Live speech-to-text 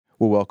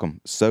Well, welcome.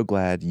 So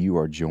glad you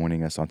are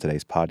joining us on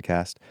today's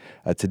podcast.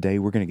 Today,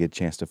 we're going to get a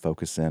chance to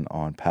focus in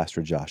on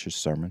Pastor Josh's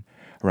sermon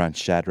around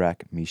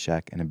Shadrach,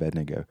 Meshach, and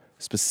Abednego,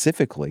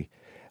 specifically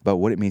about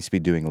what it means to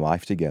be doing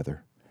life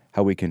together,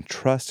 how we can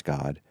trust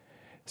God,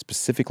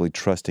 specifically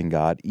trusting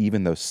God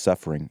even though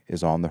suffering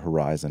is on the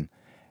horizon,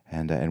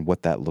 and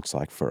what that looks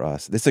like for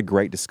us. This is a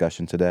great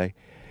discussion today.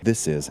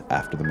 This is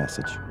After the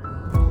Message.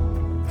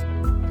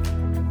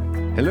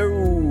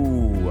 Hello.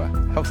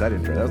 How was that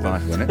intro? That was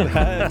nice, wasn't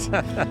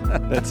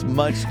it? That's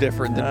much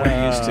different than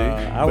we're used to.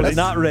 I was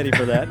not ready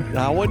for that.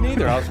 I wasn't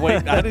either. I was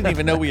waiting. I didn't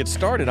even know we had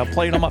started. I'm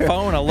playing on my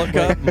phone. I look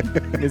up.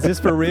 Is this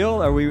for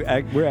real? Or we're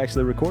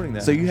actually recording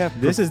that? So you have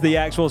this is the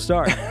actual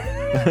start.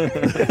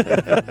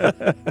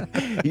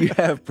 You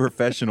have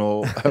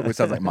professional, which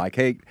sounds like Mike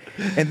Hake,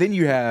 and then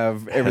you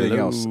have everything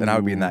else, and I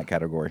would be in that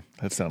category.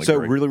 That sounded so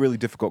great. really, really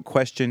difficult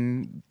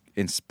question,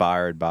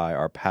 inspired by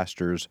our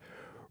pastor's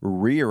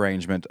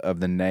rearrangement of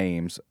the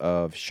names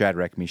of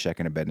Shadrach, Meshach,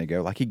 and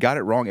Abednego. Like he got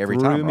it wrong every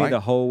time, Threw me right? the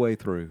whole way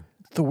through.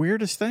 The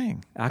weirdest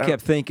thing. I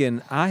kept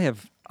thinking, I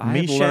have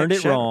Meshach, learned it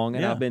Shadrach, wrong,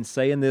 and yeah. I've been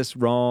saying this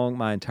wrong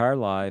my entire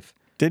life.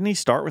 Didn't he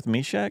start with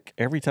Meshach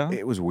every time?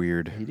 It was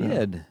weird. He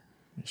did.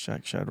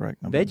 Meshach, Shadrach,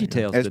 and Abednego.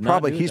 VeggieTales It's did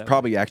probably not do it he's that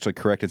probably actually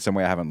correct in some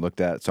way I haven't looked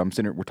at. So I'm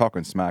sitting here, we're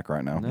talking smack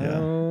right now. way.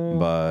 No.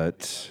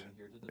 But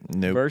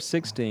Nope. Verse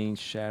 16,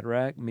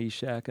 Shadrach,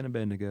 Meshach, and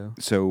Abednego.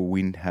 so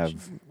we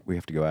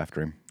have to go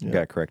after him. We Yeah. got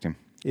to correct him.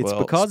 It's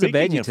Well, because of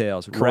speaking of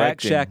VeggieTales. Rack,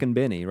 correcting- Shack, and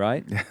Benny,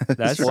 right?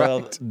 That's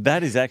Well,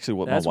 that is actually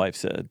what That's- my wife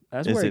said.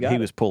 that's is where he that got he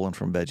it. was pulling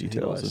from He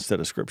VeggieTales was. instead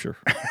of Scripture.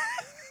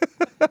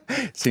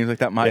 Seems like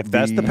that might If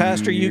that's the be-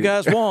 pastor you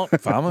guys want,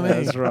 fine with me.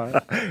 That's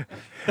right.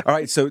 All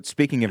right, so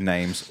speaking of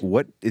names,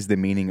 what is the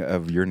meaning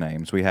of your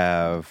names? We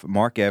have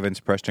Mark Evans,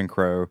 Preston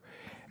Crow,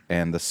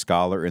 and the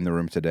scholar in the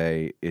room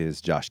today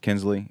is Josh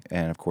Kinsley,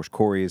 and of course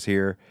Corey is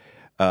here.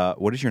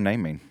 What does your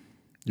name mean?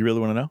 You really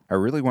want to know? I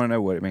really want to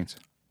know what it means.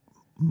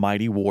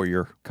 Mighty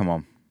warrior. Come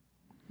on.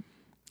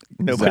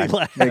 Nobody Exactly,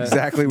 laughed.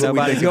 exactly what we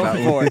Nobody's think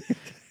going about. for it.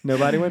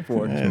 Nobody went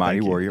for it. Yeah, Mighty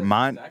thank you. warrior.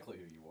 Mine.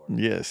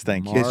 Yes,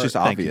 thank you. Mark- It's just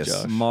Thank you, obvious.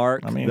 Josh.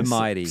 Mark I mean, the it's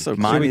Mighty. so Should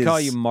Mine we call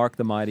is- you Mark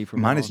the Mighty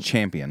from Mine now is on?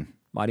 champion.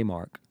 Mighty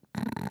Mark.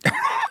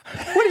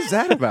 What is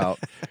that about?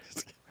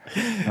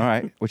 All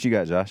right, what you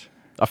got, Josh?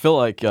 I feel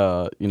like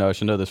I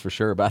should know this for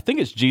sure, but I think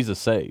it's Jesus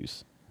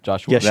Saves.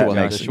 Joshua. Yeshua. That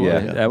makes- Yeshua. yeah,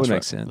 that would that's make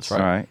right. sense. That's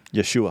right. All right.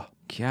 Yeshua.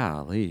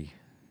 Golly.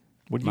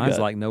 What do you Mine's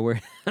got? like nowhere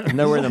in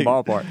the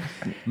ballpark.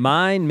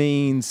 Mine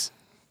means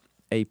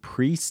a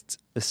priest's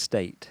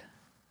estate.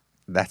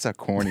 That's a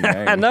corny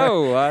name. I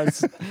know.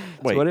 That's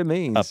Wait, what it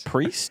means. a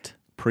priest?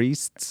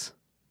 Priest's,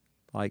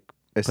 like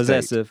Estate.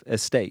 possessive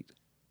estate.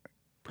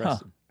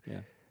 Preston. Yeah.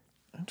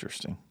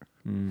 Interesting.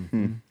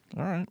 Mm-hmm.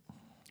 All right.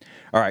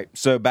 All right,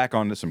 so back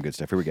on to some good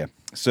stuff. Here we go.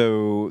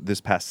 So this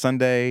past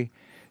Sunday,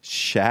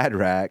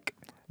 Shadrach,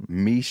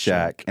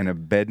 Meshach, and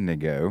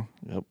Abednego,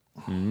 Yep.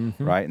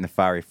 right, in the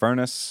fiery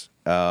furnace.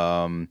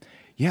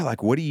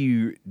 Like what do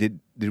you did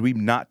we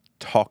not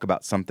talk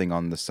about something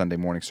on the Sunday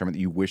morning sermon that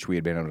you wish we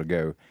had been able to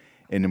go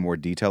into more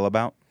detail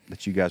about,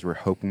 that you guys were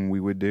hoping we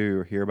would do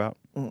or hear about?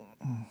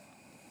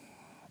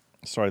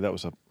 Sorry, that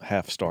was a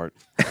half start.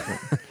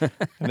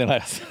 and then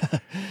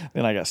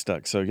I got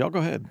stuck. So y'all go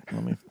ahead.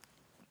 Let me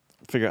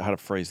figure out how to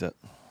phrase that.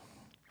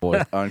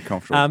 Boy.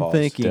 Uncomfortable I'm pause.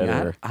 thinking. Dead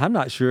air. I'm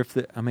not sure if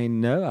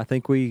no. I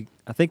think we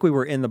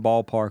were in the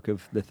ballpark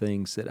of the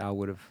things that I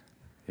would have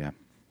Yeah.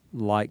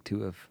 liked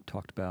to have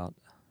talked about.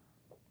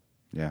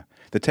 Yeah.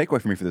 The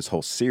takeaway for me for this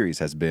whole series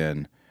has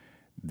been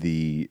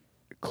the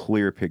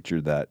clear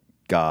picture that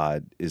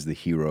God is the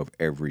hero of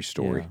every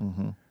story,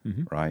 Yeah.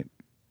 right?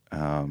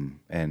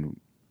 And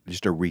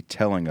just a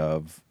retelling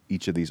of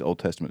each of these Old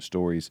Testament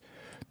stories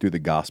through the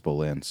gospel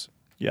lens.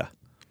 Yeah.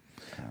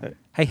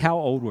 Hey, how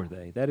old were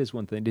they? That is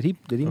one thing. Did he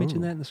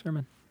mention that in the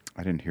sermon?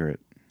 I didn't hear it.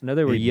 I know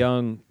they were He-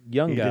 young He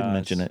guys. didn't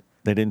mention it.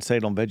 They didn't say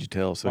it on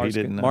VeggieTales, so Mark's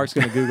he didn't know. Mark's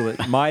going to Google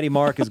it. Mighty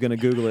Mark is going to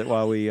Google it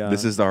while we.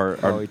 This is while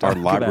our we talk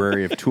about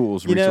library it. of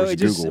tools, You know, resources,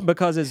 it just Google.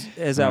 because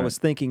as I Right. was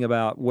thinking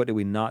about what did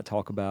we not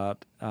talk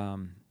about,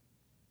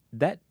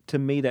 that to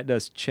me that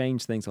does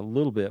change things a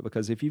little bit,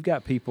 because if you've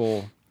got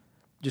people,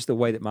 just the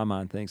way that my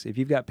mind thinks, if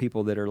you've got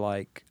people that are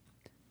like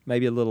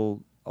maybe a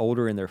little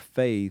older in their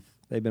faith,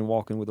 they've been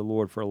walking with the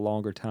Lord for a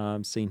longer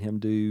time, seen Him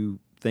do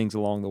things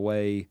along the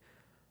way,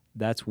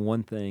 that's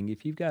one thing.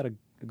 If you've got a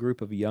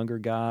group of younger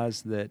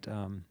guys that,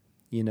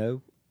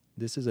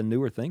 this is a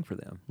newer thing for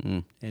them.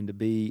 Mm. And to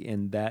be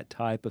in that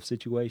type of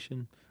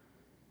situation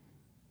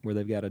where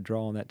they've got to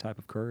draw on that type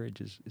of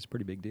courage is a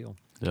pretty big deal.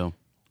 Yeah.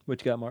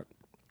 What you got, Mark?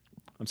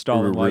 I'm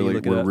stalling while you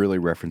look it We're up. really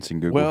referencing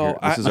Google Well, here.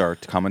 This is our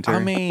commentary. I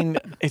mean,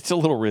 it's a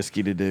little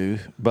risky to do,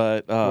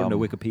 but According to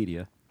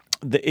Wikipedia.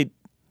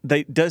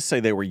 they does say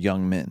they were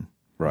young men,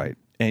 right.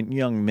 and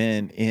young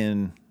men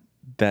in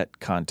that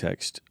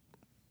context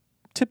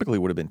typically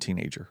would have been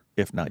teenager,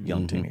 if not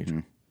young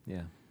teenager.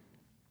 Yeah.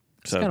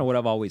 That's So kind of what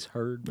I've always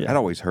heard. I'd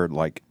always heard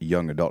like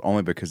young adult,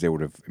 only because they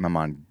would have, in my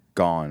mind,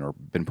 gone or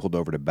been pulled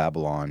over to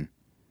Babylon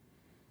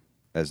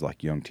as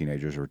like young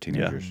teenagers or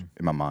teenagers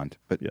in my mind.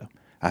 But Yeah.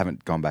 I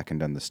haven't gone back and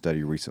done the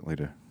study recently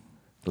to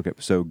look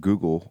at so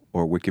Google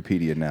or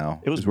Wikipedia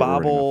now. It was is what we're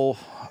running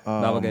off.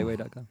 Bible.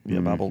 BibleGateway.com. Yeah,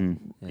 Bible.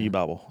 Yeah.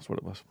 E-Bible. That's what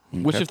it was.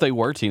 Which, if they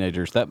were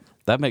teenagers,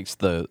 that makes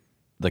the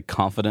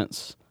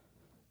confidence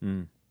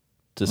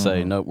to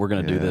say, no, we're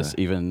going to do this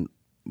even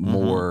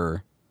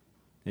more.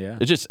 Yeah.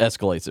 It just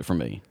escalates it for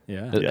me.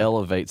 Yeah. It Yeah.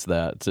 elevates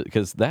that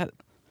because that.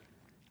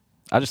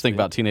 I just think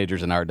about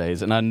teenagers in our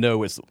days, and I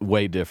know it's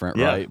way different,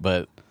 Yeah. right?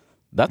 But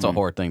that's a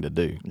hard thing to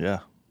do.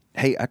 Yeah.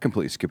 Hey, I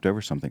completely skipped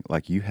over something.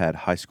 Like you had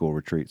high school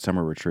retreat,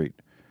 summer retreat,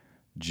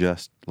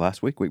 just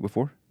last week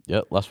before.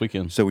 Yep, last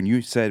weekend. So when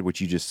you said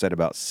what you just said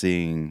about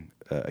seeing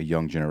a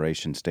young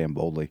generation stand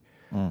boldly,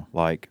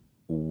 like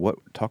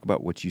talk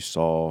about what you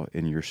saw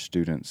in your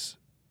students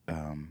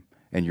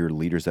and your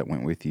leaders that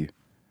went with you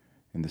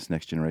in this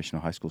next generation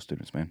of high school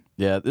students, man.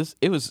 Yeah,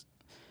 it was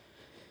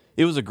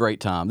a great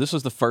time. This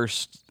was the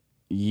first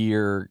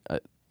year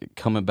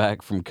coming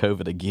back from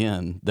COVID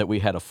again that we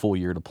had a full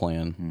year to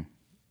plan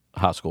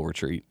high school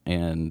retreat.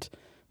 And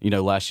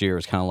last year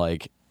was kind of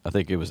like, I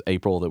think it was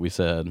April that we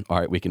said, all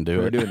right, we can do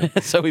it. We're doing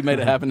it. So we made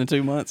it happen in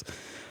 2 months.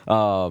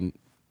 But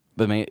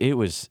man, it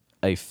was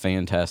a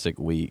fantastic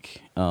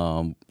week.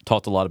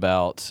 Talked a lot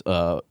about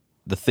the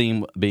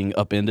theme being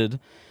upended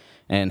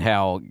and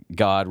how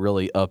God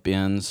really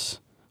upends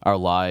our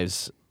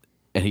lives.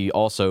 And he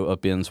also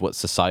upends what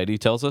society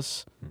tells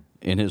us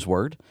in his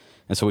word.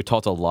 And so we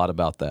talked a lot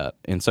about that.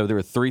 And so there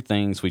were 3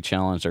 things we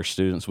challenged our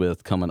students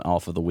with coming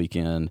off of the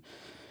weekend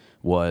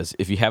was,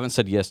 if you haven't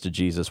said yes to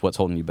Jesus, what's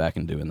holding you back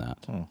in doing that?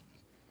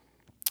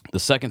 The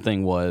second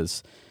thing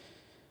was,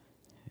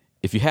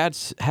 if you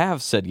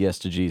have said yes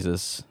to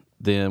Jesus,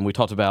 then we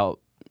talked about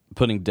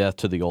putting death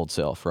to the old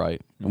self,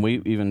 right? And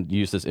we even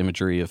used this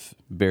imagery of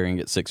burying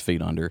it 6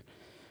 feet under.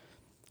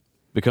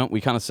 We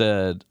kind of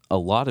said, a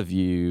lot of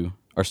you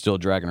are still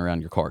dragging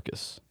around your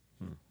carcass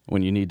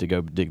when you need to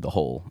go dig the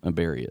hole and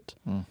bury it.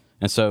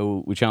 And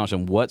so we challenged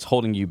them, what's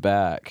holding you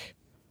back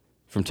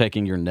from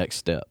taking your next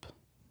step?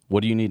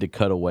 What do you need to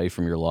cut away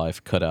from your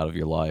life, cut out of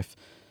your life,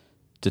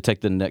 to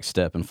take the next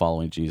step in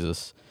following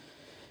Jesus?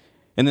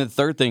 And then the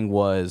third thing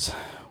was,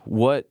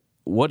 what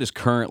is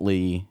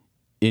currently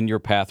in your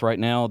path right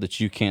now that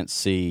you can't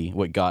see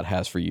what God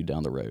has for you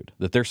down the road?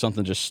 That there's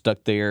something just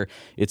stuck there,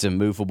 it's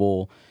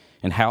immovable,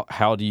 and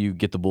how do you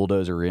get the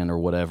bulldozer in or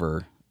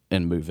whatever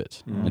and move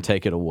it and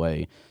take it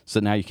away so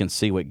now you can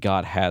see what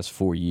God has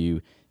for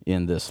you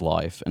in this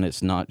life, and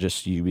it's not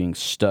just you being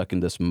stuck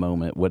in this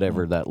moment,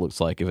 whatever that looks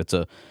like. If it's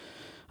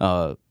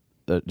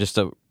just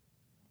a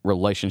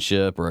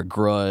relationship or a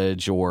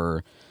grudge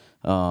or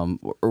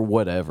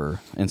whatever.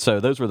 And so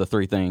those were the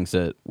 3 things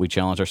that we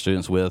challenged our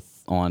students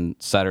with on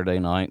Saturday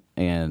night,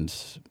 and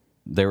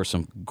there were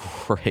some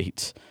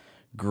great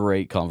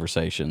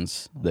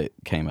conversations that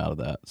came out of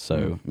that.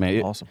 So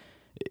man, Awesome.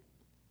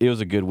 It was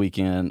a good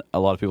weekend. A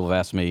lot of people have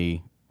asked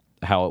me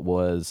how it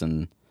was,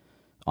 and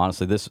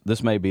honestly,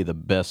 this may be the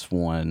best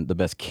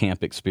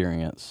camp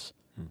experience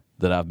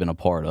that I've been a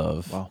part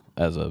of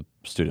as a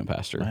student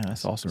pastor. Man,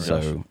 that's awesome. So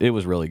Josh. it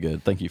was really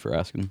good. Thank you for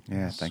asking.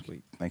 Yeah, thank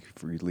you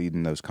for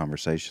leading those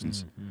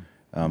conversations.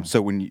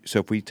 So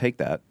if we take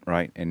that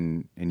right,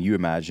 and you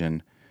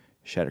imagine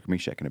Shadrach,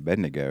 Meshach, and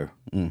Abednego,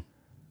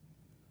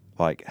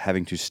 like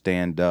having to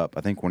stand up.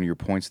 I think one of your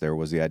points there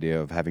was the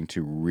idea of having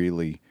to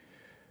really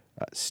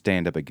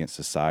stand up against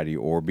society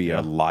or be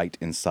a light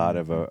inside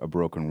of a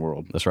broken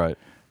world. That's right.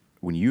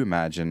 When you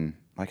imagine,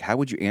 like, how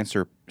would you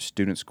answer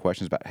students'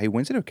 questions about, hey,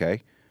 when's it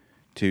okay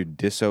to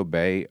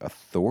disobey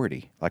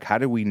authority? Like, how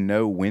do we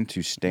know when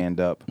to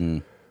stand up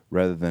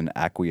rather than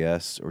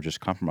acquiesce or just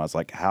compromise?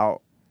 Like,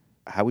 how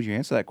would you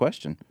answer that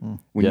question?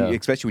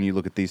 Especially when you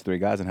look at these 3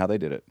 guys and how they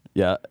did it.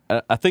 Yeah,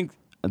 I think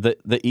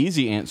the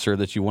easy answer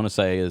that you want to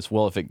say is,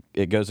 well, if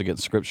it goes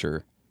against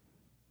Scripture,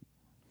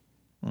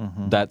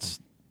 that's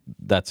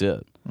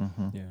it.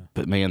 Yeah.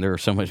 But man, there are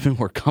so much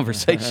more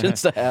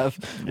conversations to have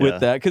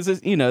with that, because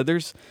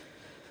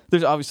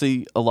there's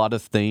obviously a lot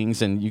of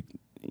things, and you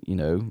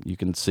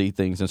can see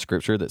things in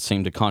Scripture that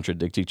seem to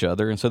contradict each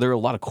other, and so there are a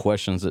lot of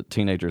questions that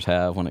teenagers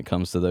have when it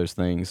comes to those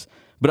things.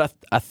 But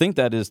I think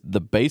that is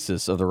the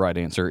basis of the right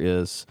answer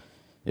is,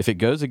 if it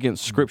goes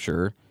against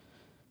Scripture,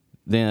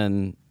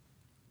 then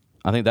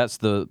I think that's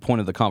the point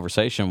of the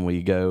conversation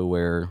we go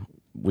where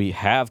we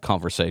have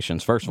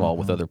conversations, first of all,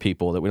 with other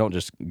people, that we don't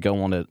just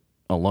go on it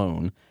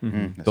alone,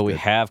 but we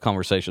have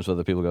conversations with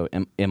other people. Go,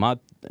 am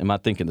I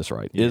thinking this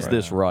right? Is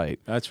this right?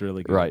 That's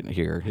really good. Right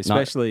here.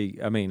 Especially,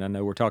 I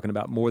know we're talking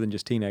about more than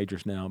just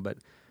teenagers now, but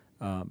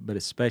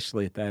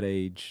especially at that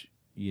age,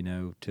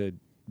 to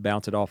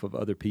bounce it off of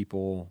other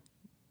people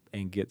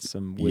and get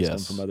some wisdom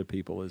from other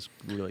people is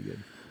really good.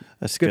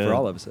 That's good for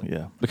all of us.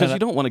 Yeah. Because you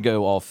don't want to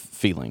go off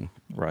feeling.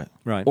 Right.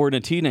 Right. Or in a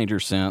teenager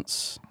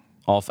sense,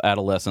 off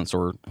adolescence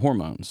or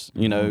hormones.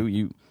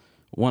 You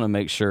want to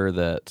make sure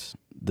that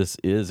this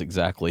is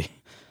exactly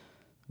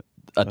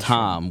a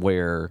time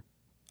where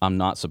I'm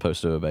not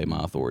supposed to obey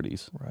my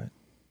authorities. Right.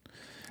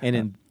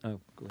 And go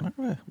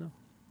ahead. No.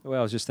 Well,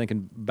 I was just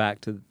thinking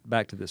back to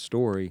this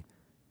story,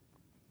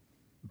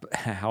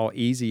 how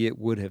easy it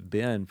would have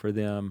been for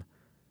them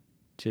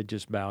to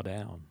just bow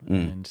down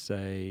and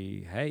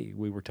say, hey,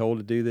 we were told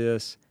to do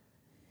this.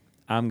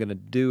 I'm going to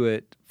do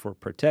it for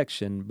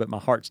protection, but my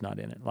heart's not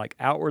in it. Like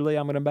outwardly,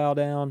 I'm going to bow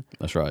down.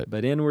 That's right.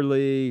 But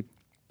inwardly,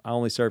 I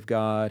only serve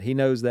God. He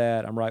knows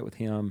that. I'm right with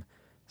Him.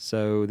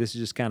 So this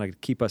is just kind of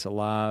keep us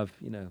alive,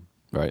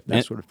 Right.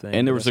 that sort of thing.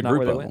 And there was That's a not group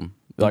where of they them.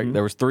 went. Like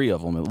there was 3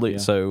 of them at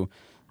least. Yeah. So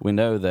we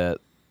know that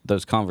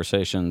those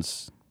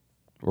conversations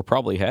were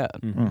probably had.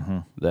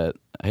 That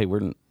hey,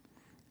 we're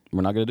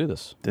not going to do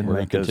this. Didn't we're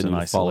make gonna those in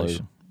continue to follow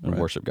isolation. and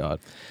Right. worship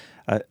God.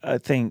 I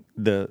think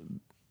the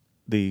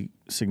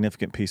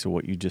significant piece of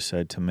what you just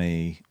said to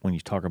me when you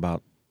talk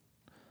about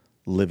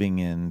living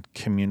in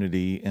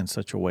community in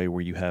such a way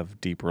where you have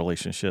deep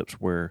relationships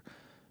where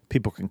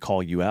people can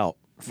call you out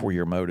for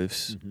your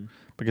motives,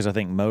 because I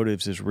think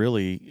motives is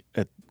really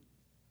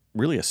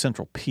a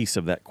central piece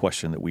of that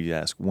question that we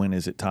ask: when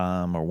is it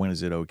time, or when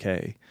is it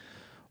okay?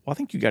 Well, I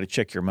think you got to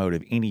check your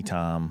motive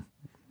anytime.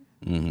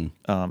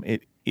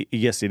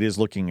 Yes, it is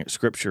looking at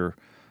Scripture,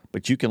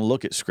 but you can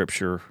look at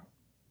Scripture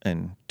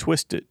and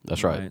twist it.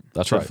 That's right. Right.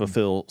 That's to right.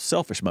 fulfill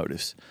selfish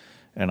motives.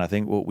 And I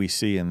think what we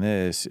see in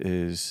this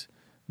is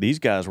these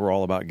guys were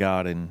all about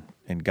God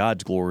and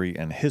God's glory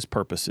and His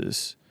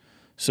purposes.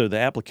 So the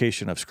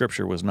application of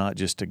Scripture was not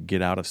just to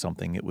get out of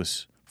something; it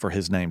was for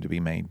His name to be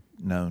made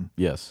known.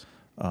 Yes.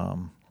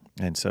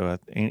 And so,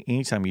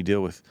 anytime you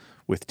deal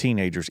with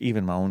teenagers,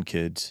 even my own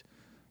kids,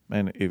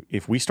 man,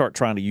 if we start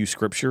trying to use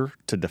Scripture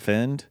to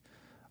defend,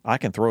 I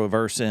can throw a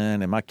verse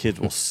in, and my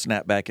kids will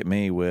snap back at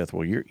me with,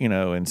 "Well, you're,"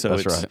 And so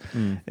That's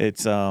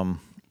right.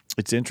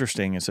 it's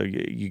interesting, and so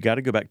you got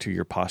to go back to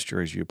your posture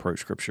as you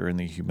approach Scripture and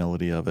the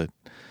humility of it.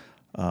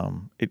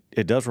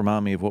 It does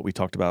remind me of what we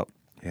talked about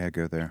Yeah,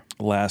 go there.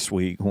 last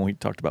week when we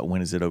talked about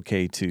when is it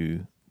okay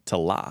to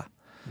lie,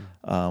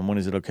 when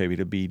is it okay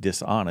to be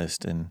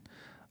dishonest, and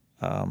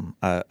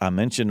I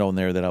mentioned on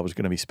there that I was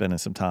going to be spending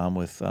some time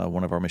with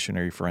one of our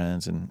missionary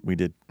friends, and we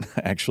did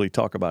actually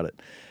talk about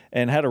it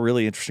and had a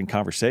really interesting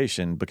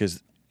conversation,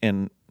 because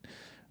in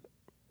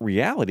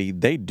reality,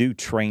 they do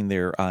train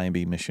their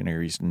IMB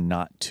missionaries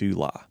not to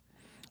lie,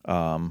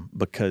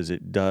 because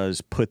it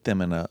does put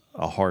them in a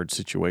hard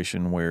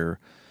situation where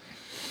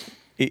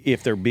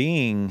if they're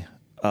being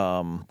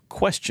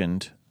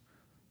questioned,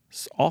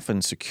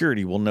 often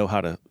security will know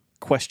how to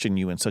question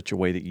you in such a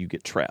way that you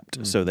get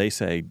trapped. So they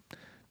say,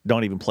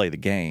 don't even play the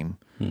game.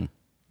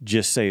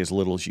 Just say as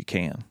little as you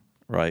can,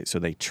 right? So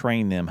they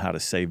train them how to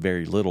say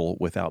very little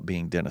without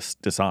being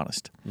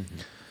dishonest.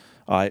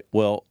 All right,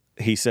 well,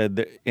 he said,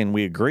 that, and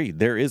we agreed,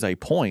 there is a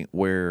point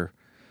where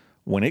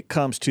when it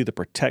comes to the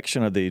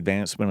protection of the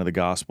advancement of the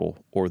gospel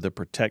or the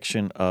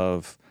protection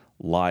of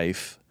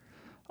life,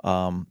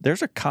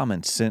 there's a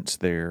common sense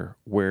there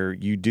where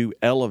you do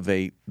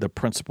elevate the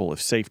principle of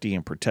safety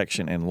and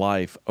protection in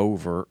life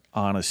over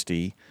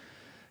honesty,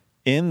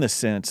 in the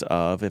sense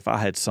of, if I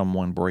had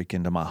someone break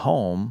into my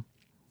home,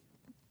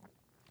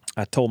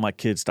 I told my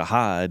kids to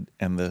hide,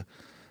 and the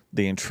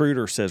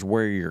intruder says,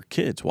 "Where are your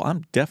kids?" Well,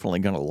 I'm definitely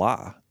going to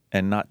lie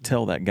and not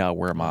tell that guy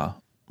where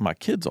my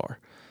kids are,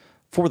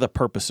 for the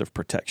purpose of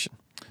protection.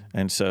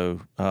 And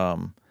so,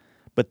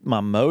 but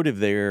my motive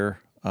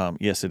there,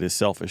 yes, it is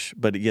selfish,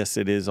 but yes,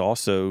 it is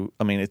also,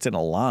 it's in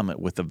alignment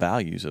with the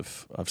values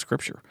of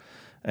Scripture.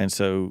 And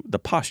so the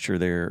posture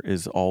there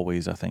is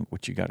always, I think,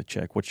 what you got to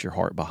check. What's your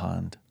heart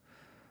behind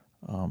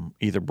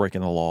either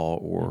breaking the law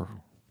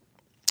or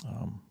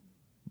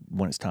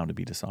when it's time to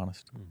be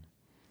dishonest?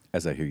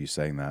 As I hear you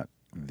saying that,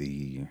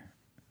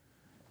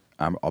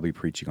 I'll be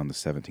preaching on the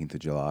 17th of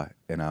July,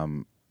 and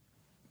I'm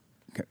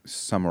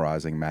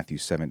summarizing Matthew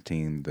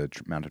 17, the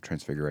Mount of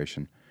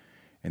Transfiguration,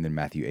 and then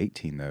Matthew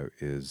 18, though,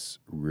 is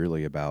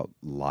really about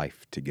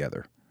life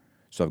together.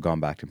 So I've gone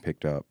back and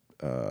picked up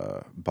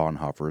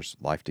Bonhoeffer's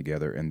Life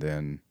Together, and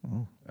then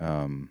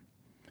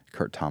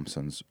Kurt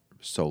Thompson's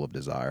Soul of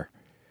Desire.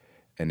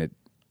 And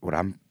what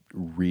I'm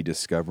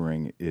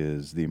rediscovering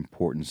is the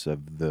importance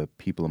of the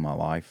people in my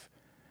life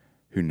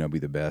who know me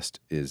the best,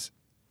 is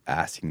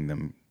asking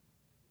them,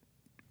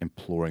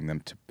 imploring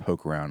them to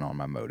poke around on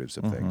my motives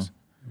of things.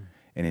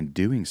 And in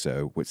doing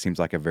so, what seems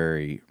like a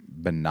very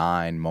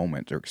benign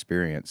moment or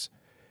experience,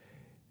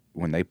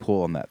 when they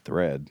pull on that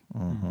thread,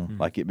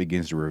 like it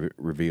begins to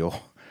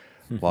reveal,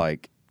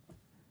 like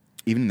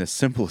even the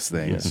simplest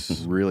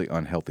things, really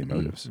unhealthy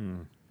motives.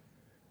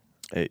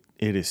 It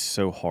is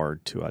so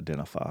hard to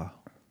identify,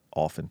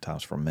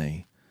 oftentimes for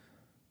me,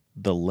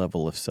 the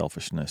level of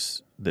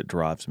selfishness that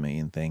drives me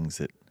in things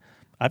that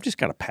I've just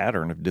got a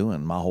pattern of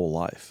doing my whole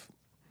life,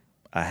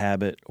 a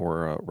habit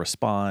or a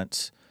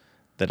response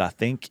that I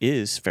think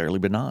is fairly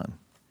benign.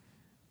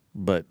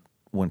 But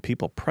when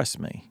people press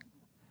me,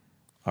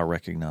 I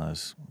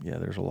recognize,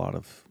 there's a lot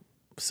of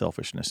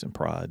selfishness and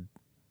pride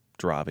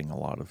driving a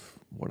lot of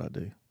what I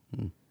do.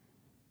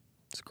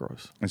 It's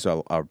gross. And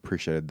so I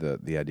appreciated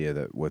the idea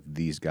that with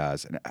these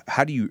guys, and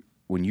how do you,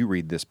 when you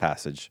read this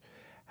passage,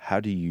 how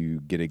do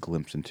you get a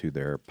glimpse into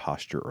their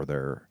posture or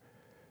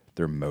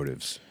their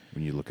motives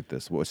when you look at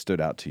this? What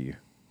stood out to you?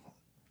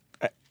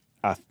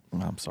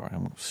 I'm sorry. I'm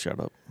going to shut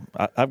up.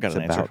 I've got It's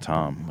an answer. about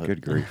time. but-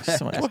 Good grief.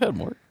 Somebody Go else- ahead,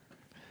 Mark.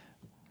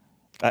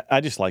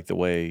 I just like the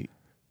way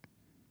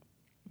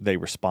they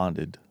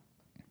responded,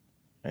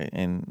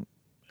 and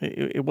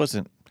it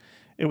wasn't.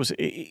 It was,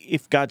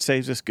 if God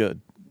saves us,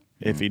 good.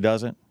 If He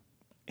doesn't,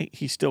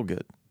 He's still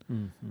good.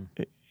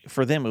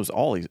 For them, it was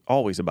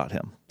always about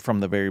Him from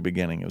the very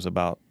beginning. It was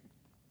about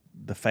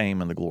the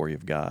fame and the glory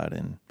of God,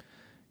 and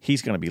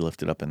He's going to be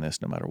lifted up in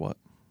this no matter what.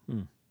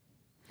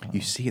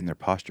 You see it in their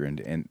posture, and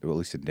well, at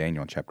least in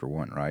Daniel in chapter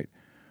 1, right?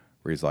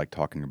 Where he's like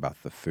talking about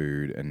the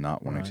food and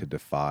not wanting to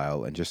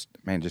defile and just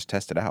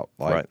test it out.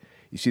 Like, Right.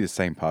 You see the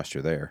same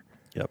posture there.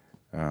 Yep.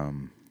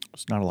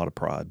 It's not a lot of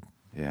pride.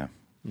 Yeah.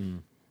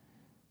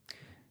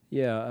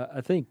 Yeah,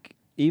 I think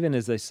even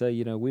as they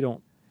say, we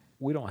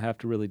don't have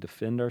to really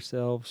defend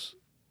ourselves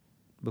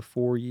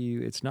before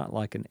you. It's not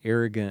like an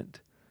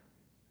arrogant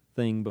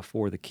thing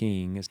before the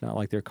king. It's not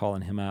like they're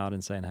calling him out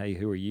and saying, "Hey,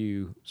 who are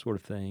you?" sort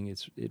of thing.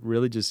 It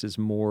really just is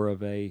more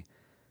of a,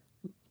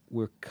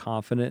 we're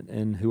confident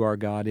in who our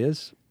God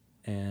is,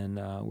 and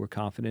we're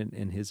confident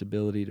in His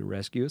ability to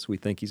rescue us. We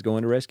think He's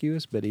going to rescue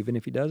us, but even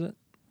if He doesn't,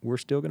 we're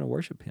still going to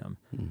worship Him.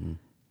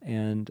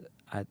 And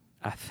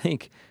I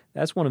think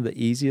that's one of the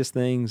easiest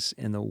things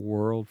in the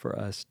world for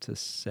us to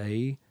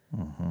say,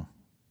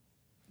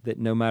 that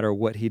no matter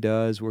what He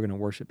does, we're going to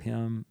worship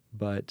Him.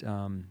 But,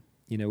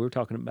 we were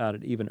talking about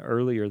it even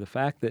earlier, the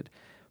fact that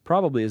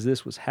probably as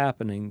this was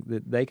happening,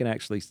 that they can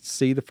actually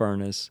see the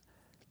furnace.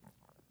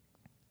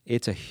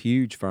 It's a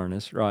huge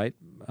furnace, right?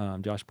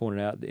 Josh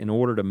pointed out, in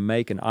order to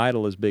make an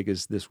idol as big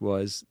as this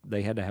was,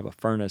 they had to have a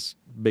furnace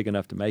big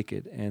enough to make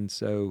it. And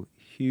so,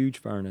 huge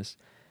furnace.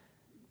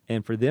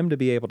 And for them to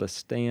be able to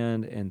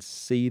stand and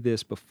see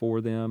this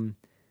before them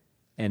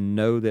and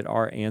know that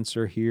our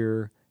answer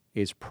here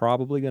is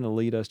probably going to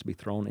lead us to be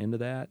thrown into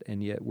that,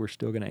 and yet we're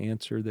still going to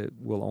answer that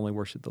we'll only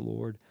worship the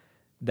Lord.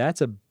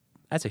 That's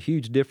a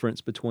huge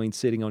difference between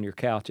sitting on your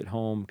couch at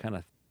home kind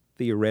of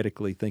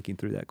theoretically thinking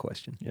through that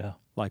question. Yeah.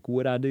 Like,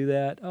 would I do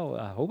that? Oh,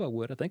 I hope I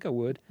would. I think I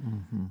would.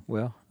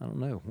 Well, I don't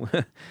know.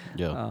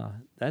 Yeah.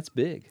 That's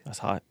big. That's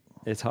hot.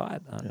 It's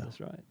hot. Yeah. That's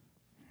right.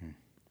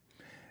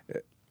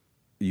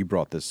 You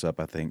brought this up,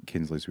 I think,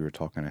 Kinsley, as we were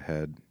talking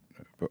ahead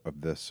of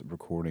this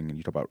recording, and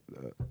you talk about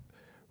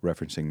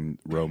referencing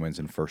Romans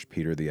and 1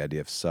 Peter, the idea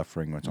of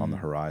suffering when it's on the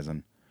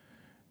horizon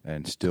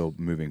and still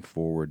moving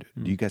forward.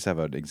 Do you guys have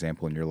an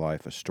example in your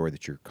life, a story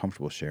that you're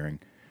comfortable sharing,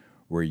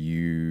 where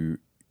you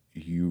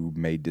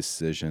made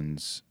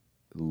decisions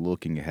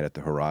looking ahead at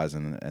the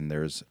horizon and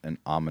there's an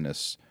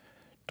ominous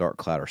dark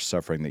cloud or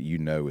suffering that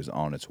is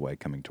on its way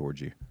coming towards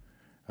you,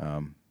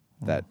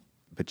 but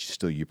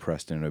you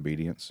pressed in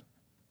obedience?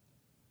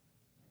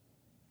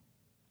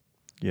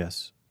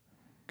 Yes,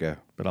 Go.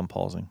 but I'm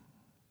pausing.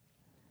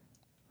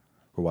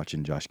 We're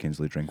watching Josh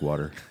Kinsley drink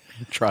water.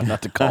 Try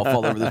not to cough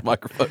all over this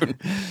microphone.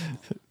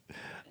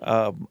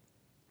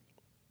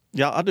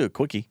 Yeah, I'll do a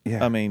quickie.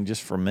 Yeah. I mean,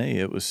 just for me,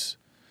 it was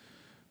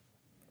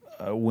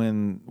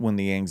when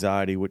the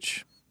anxiety,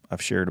 which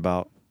I've shared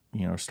about,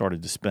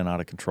 started to spin out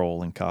of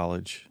control in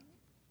college,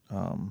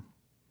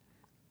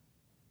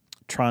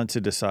 trying to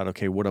decide,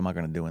 okay, what am I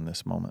going to do in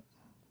this moment?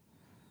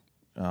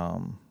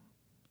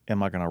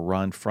 Am I going to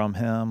run from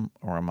Him,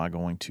 or am I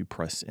going to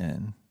press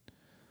in?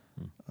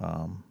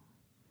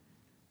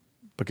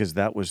 Because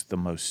that was the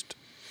most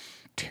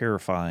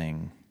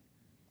terrifying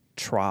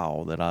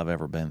trial that I've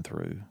ever been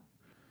through.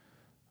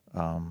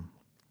 But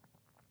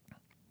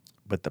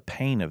the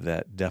pain of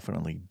that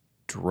definitely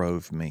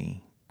drove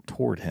me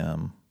toward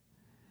Him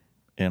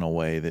in a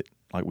way that,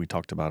 like we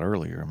talked about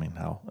earlier, I mean,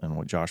 how, and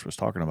what Josh was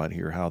talking about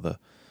here, how the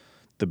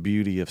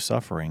beauty of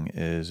suffering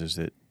is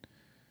that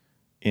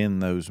in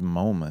those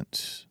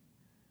moments,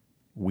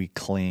 we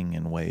cling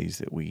in ways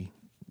that we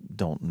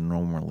don't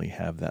normally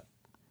have that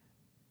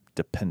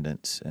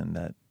dependence and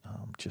that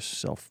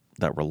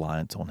that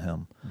reliance on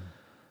Him.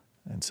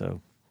 And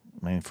so,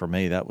 I mean, for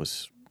me, that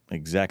was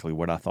exactly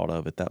what I thought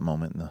of at that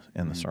moment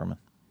in the sermon.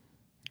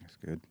 That's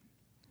good.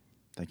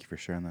 Thank you for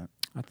sharing that.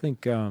 I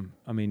think,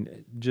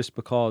 just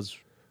because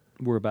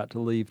we're about to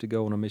leave to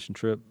go on a mission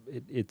trip,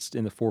 it's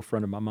in the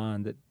forefront of my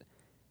mind that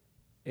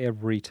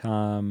every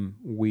time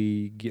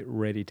we get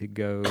ready to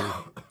go,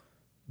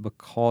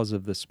 because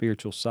of the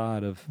spiritual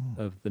side of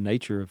the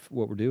nature of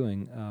what we're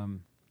doing,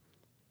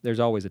 there's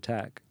always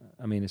attack.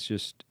 I mean, it's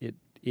just,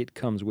 it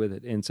comes with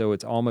it. And so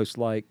it's almost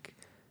like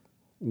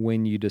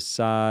when you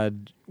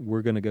decide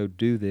we're going to go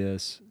do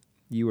this,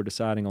 you are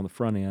deciding on the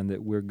front end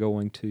that we're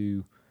going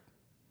to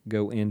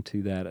go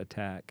into that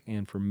attack.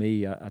 And for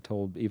me, I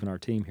told even our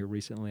team here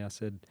recently, I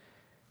said,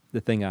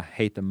 the thing I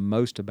hate the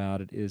most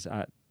about it is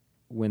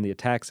when the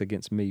attack's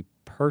against me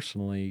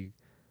personally,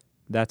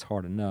 that's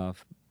hard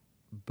enough.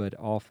 But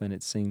often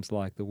it seems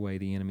like the way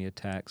the enemy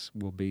attacks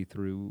will be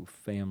through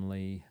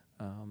family,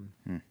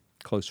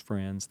 close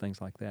friends,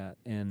 things like that.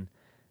 And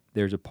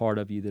there's a part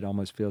of you that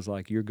almost feels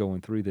like you're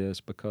going through this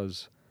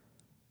because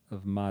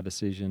of my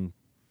decision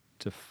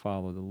to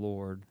follow the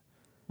Lord.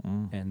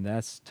 And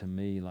that's, to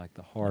me, like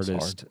the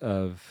hardest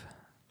of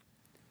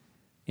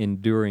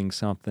enduring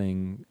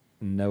something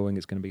knowing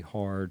it's going to be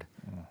hard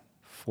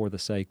for the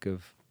sake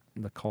of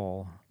the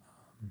call.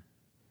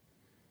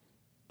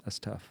 That's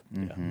tough.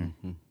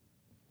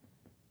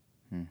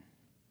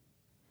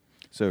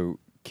 So,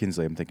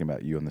 Kinsley, I'm thinking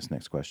about you on this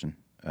next question.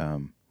 I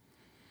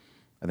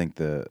think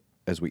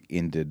as we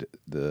ended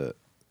the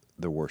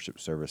worship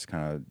service,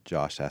 kind of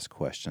Josh asked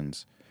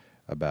questions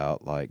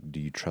about, like, do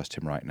you trust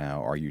him right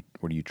now?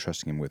 What are you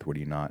trusting him with? What are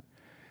you not?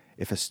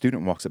 If a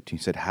student walks up to you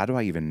and said, how do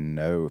I even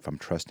know if I'm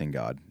trusting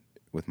God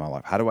with my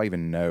life? How do I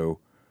even know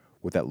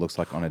what that looks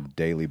like on a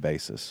daily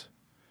basis?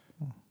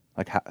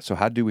 Like,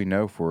 how do we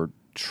know if we're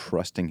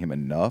trusting him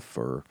enough,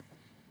 or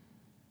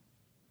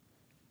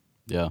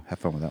have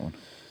fun with that one?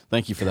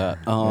 Thank you for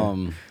that.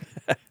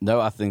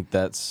 No, I think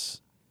that's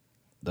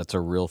a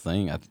real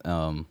thing.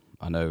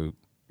 I know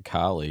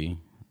Kylie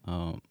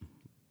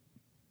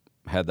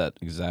had that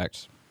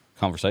exact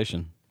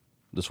conversation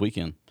this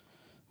weekend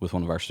with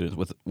one of our students,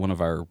 with one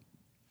of our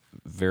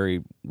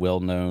very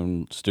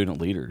well-known student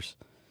leaders.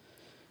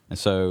 And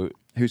so,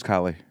 Who's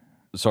Kylie?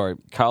 Sorry,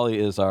 Kylie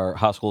is our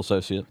high school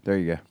associate. There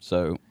you go.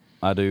 So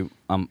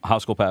I'm high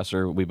school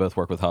pastor. We both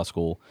work with high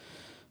school.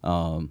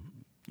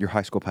 Your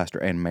high school pastor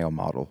and male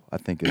model, I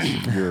think,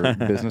 is your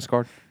business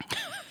card.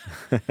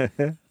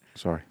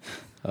 Sorry.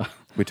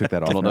 We took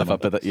that off. I don't know if I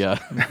put that. Yeah,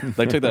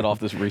 they took that off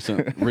this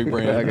recent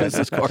rebrand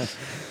business card.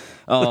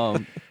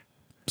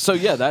 So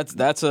yeah,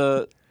 that's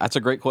a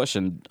great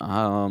question.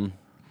 I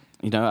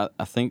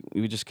think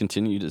we just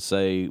continue to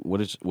say, what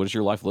does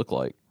your life look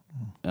like?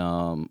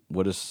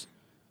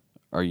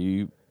 Are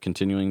you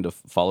continuing to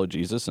follow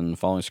Jesus and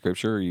following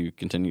Scripture? Or you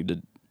continue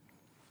to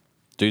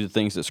do the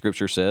things that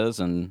Scripture says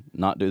and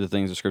not do the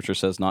things that Scripture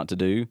says not to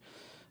do?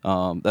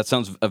 That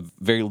sounds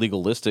very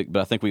legalistic,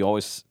 but I think we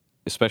always,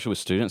 especially with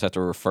students, have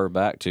to refer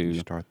back to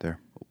start there.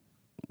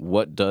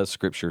 What does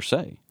Scripture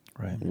say?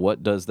 Right.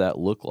 What does that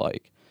look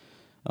like?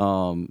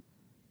 So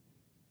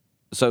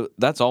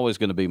that's always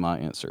going to be my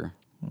answer.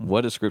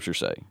 What does Scripture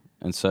say?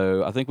 And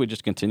so I think we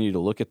just continue to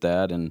look at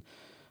that. And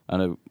I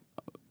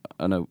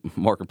know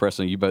Mark and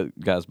Preston, you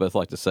guys both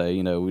like to say,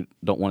 we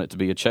don't want it to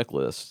be a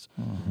checklist,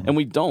 and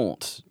we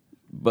don't.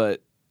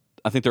 But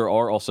I think there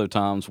are also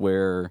times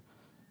where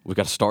we've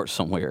got to start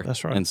somewhere.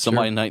 That's right. And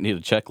somebody might need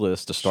a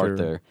checklist to start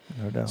there.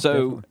 No doubt.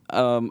 So,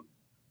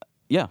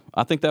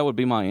 I think that would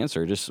be my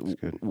answer. Just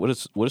what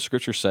does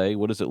Scripture say?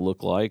 What does it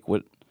look like?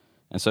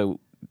 And so,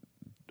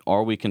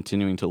 are we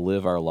continuing to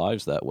live our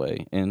lives that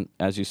way? And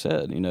as you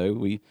said, and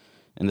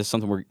this is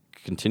something we're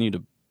continue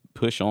to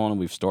push on, and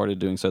we've started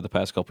doing so the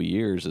past couple of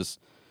years, is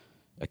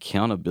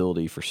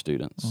accountability for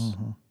students,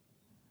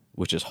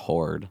 which is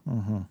hard.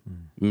 I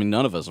mean,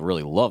 none of us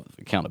really love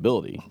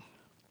accountability,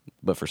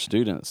 but for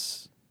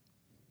students,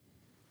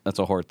 that's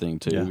a hard thing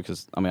too. Yeah.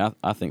 Because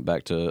I think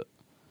back to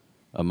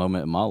a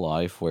moment in my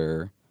life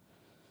where,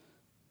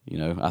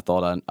 I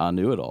thought I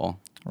knew it all,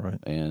 Right.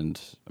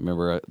 and I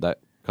remember that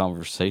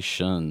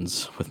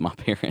conversations with my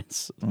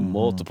parents,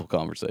 multiple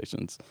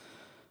conversations,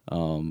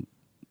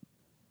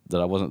 that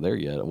I wasn't there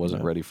yet. I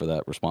wasn't ready for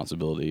that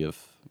responsibility of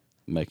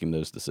making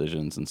those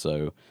decisions. And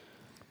so,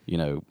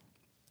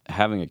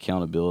 having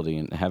accountability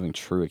and having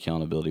true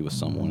accountability with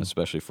someone,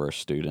 especially for a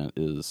student,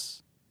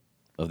 is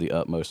of the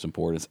utmost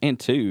importance. And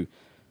two,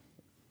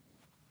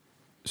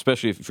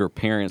 especially if your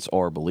parents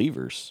are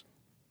believers,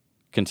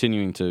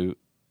 continuing to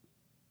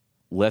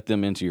let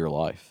them into your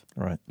life,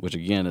 Right. which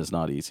again is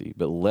not easy,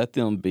 but let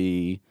them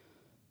be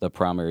the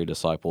primary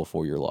disciple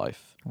for your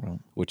life, Right.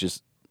 which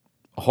is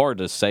hard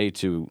to say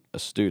to a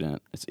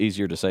student. It's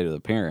easier to say to the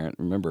parent,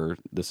 remember,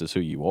 this is who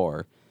you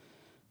are.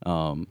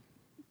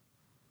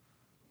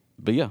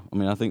 But yeah,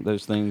 I think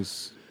those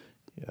things.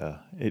 Yeah,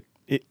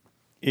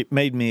 it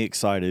made me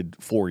excited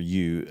for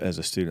you as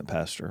a student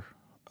pastor,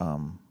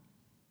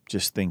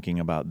 just thinking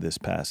about this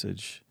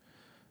passage,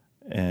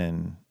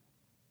 and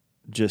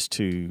just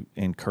to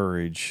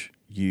encourage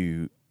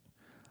you.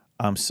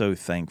 I'm so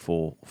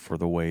thankful for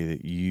the way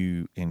that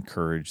you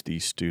encourage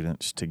these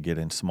students to get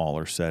in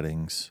smaller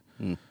settings,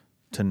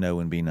 to know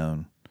and be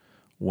known,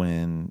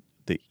 when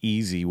the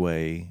easy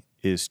way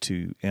is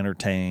to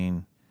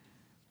entertain,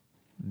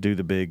 do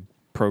the big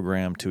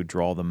program to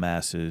draw the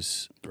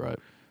masses. Right.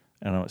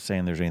 And I'm not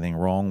saying there's anything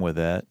wrong with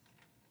that,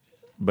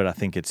 but I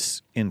think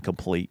it's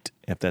incomplete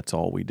if that's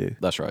all we do.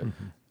 That's right.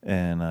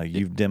 And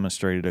you've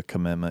demonstrated a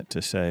commitment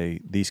to say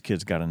these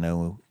kids got to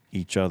know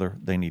each other.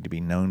 They need to be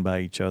known by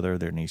each other.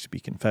 There needs to be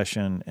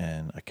confession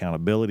and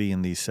accountability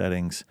in these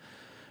settings.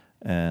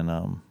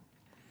 And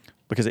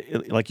because,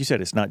 like you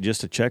said, it's not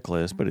just a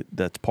checklist, but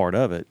that's part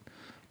of it.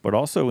 But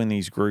also in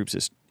these groups,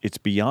 it's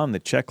beyond the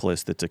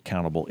checklist that's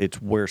accountable.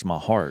 It's where's my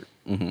heart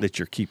that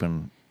you're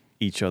keeping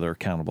each other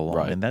accountable on.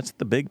 Right. And that's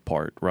the big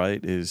part,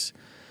 right, is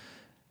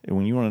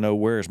when you want to know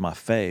where's my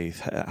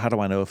faith, how do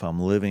I know if I'm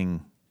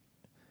living?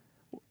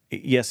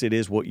 Yes, it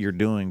is what you're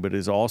doing, but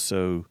it's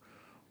also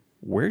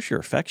where's your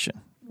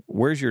affection?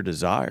 Where's your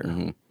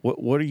desire?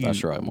 What are you?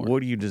 That's right, Mark.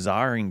 What are you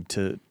desiring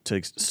to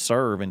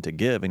serve and to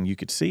give? And you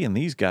could see in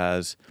these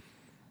guys,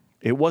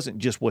 it wasn't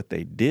just what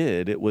they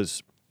did. It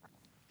was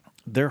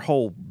their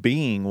whole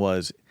being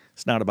was,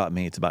 it's not about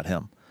me, it's about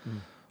him.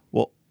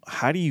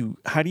 how do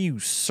you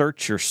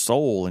search your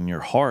soul and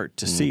your heart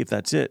to see if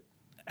that's it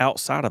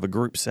outside of a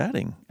group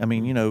setting? I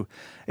mean, you know,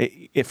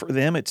 if for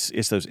them it's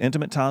those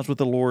intimate times with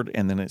the Lord,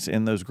 and then it's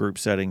in those group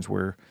settings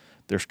where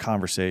there's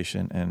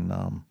conversation,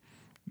 and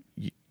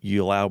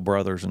you allow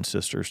brothers and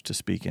sisters to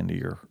speak into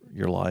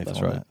your life. That's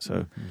on right. that.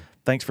 So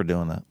thanks for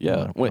doing that.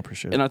 Yeah, I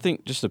appreciate it. And I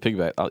think just to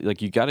piggyback,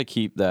 like you got to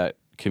keep that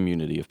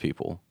community of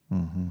people,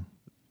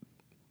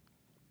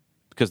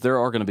 because there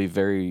are going to be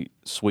very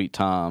sweet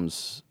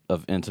times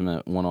of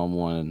intimate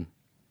one-on-one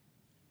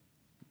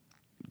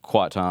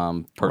quiet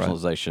time,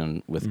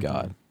 personalization with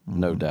God,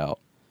 no doubt.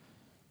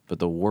 But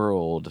the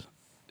world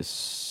is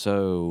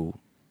so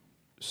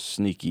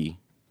sneaky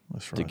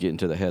That's to right. get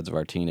into the heads of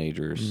our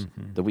teenagers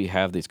that we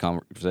have these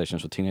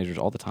conversations with teenagers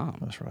all the time.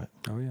 That's right.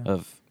 Oh yeah.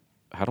 Of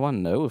how do I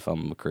know if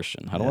I'm a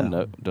Christian? How do I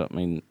know? I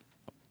mean,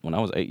 when I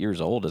was 8 years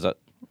old,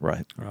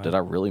 Right. did I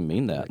really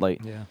mean that?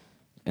 Like, Yeah.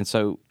 and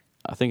so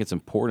I think it's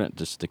important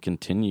just to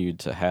continue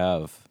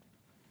to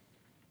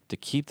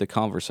keep the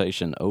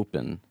conversation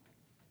open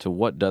to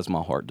what does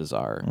my heart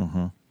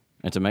desire,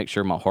 and to make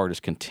sure my heart is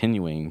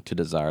continuing to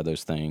desire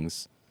those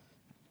things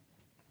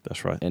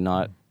That's right. and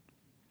not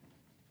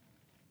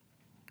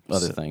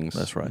other things.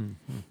 That's right.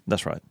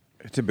 That's right.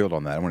 To build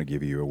on that, I want to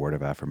give you a word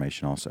of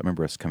affirmation also. I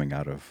remember us coming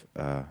out of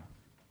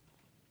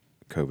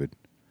COVID.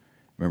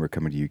 I remember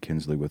coming to you,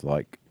 Kinsley, with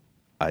like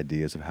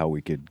ideas of how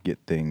we could get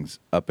things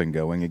up and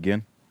going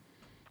again,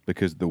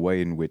 because the way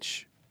in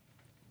which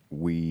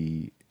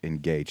we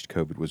engaged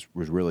COVID was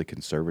really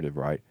conservative,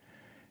 right?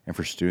 And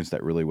for students,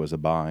 that really was a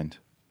bind.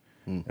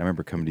 And I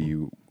remember coming to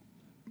you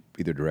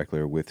either directly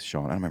or with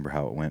Sean. I don't remember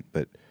how it went,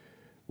 but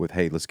with,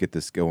 hey, let's get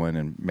this going,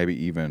 and maybe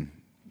even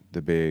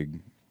the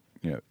big,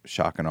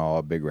 shock and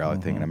awe, big rally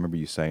thing. And I remember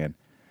you saying,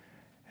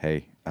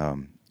 hey,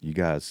 you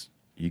guys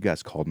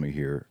called me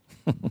here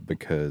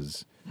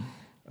because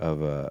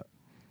of a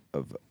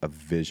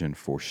vision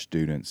for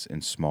students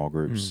in small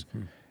groups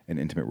and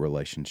intimate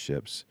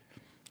relationships.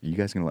 You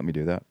guys gonna let me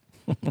do that?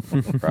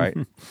 Right?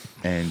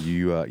 And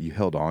you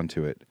held on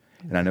to it.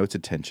 And I know it's a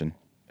tension,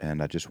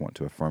 and I just want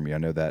to affirm you. I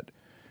know that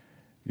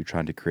you're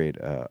trying to create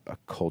a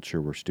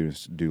culture where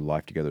students do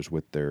life together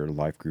with their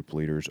life group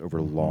leaders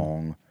over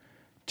long,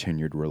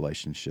 tenured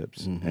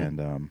relationships.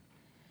 And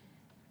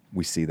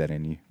we see that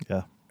in you.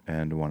 Yeah.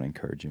 And want to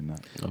encourage you in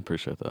that. I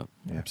appreciate that.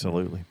 Yeah,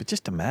 absolutely. But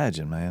just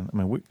imagine, man. I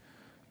mean,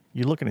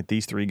 you're looking at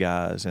these three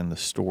guys and the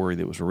story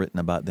that was written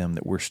about them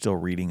that we're still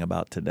reading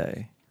about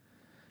today,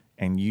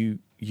 and you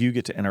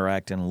get to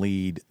interact and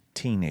lead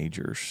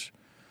teenagers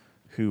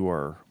who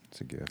are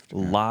It's a gift.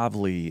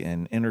 lively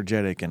and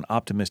energetic and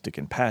optimistic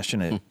and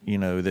passionate.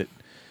 That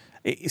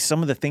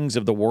some of the things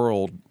of the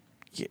world,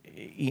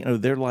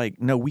 they're like,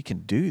 no, we can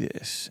do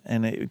this,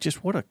 and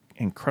just what an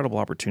incredible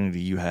opportunity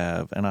you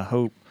have. And I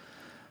hope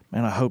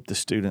the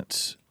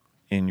students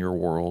in your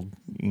world,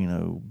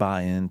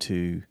 buy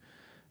into,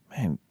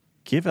 man,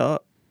 give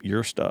up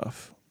your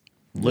stuff,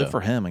 live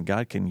for Him, and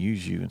God can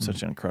use you in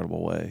such an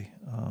incredible way.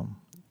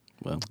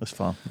 Well, It's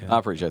fun. I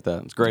appreciate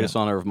that. It's the greatest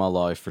honor of my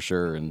life for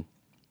sure. And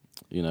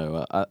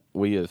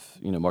we have,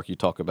 Mark, you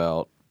talk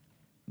about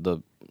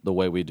the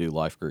way we do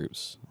life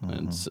groups,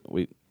 and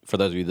for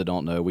those of you that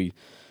don't know, we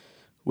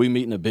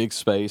meet in a big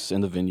space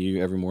in the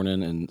venue every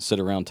morning and sit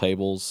around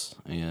tables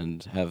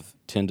and have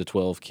 10 to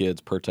 12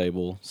 kids per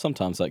table.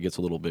 Sometimes that gets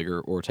a little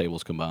bigger, or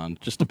tables combined,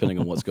 just depending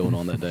on what's going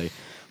on that day.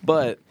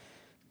 But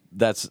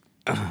that's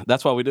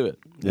why we do it,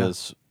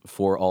 is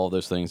for all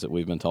those things that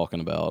we've been talking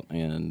about.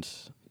 And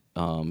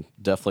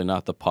definitely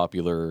not the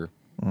popular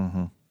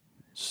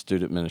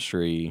student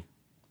ministry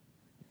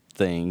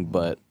thing,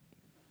 but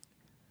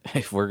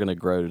if we're going to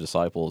grow to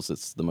disciples,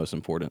 it's the most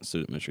important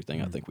student ministry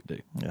thing I think we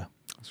do. Yeah,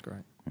 That's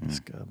great. that's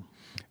good.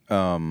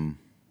 I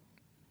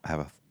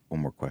have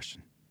one more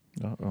question.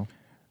 Uh-oh.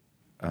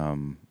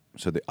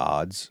 So the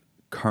odds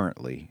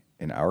currently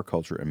in our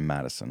culture in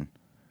Madison,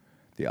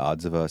 the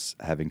odds of us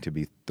having to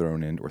be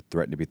thrown in or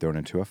threatened to be thrown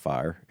into a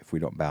fire if we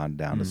don't bow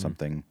down to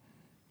something,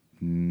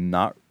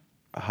 not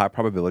a high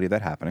probability of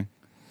that happening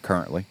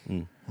currently.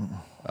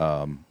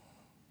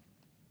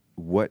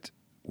 What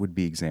would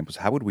be examples?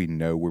 How would we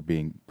know we're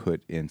being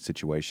put in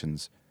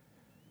situations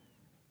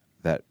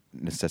that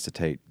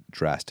necessitate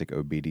drastic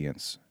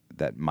obedience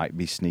that might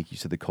be sneaky?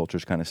 So the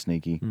culture's kind of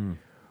sneaky.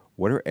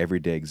 What are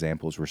everyday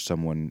examples where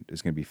someone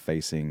is going to be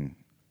facing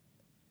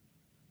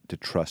to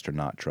trust or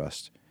not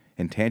trust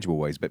in tangible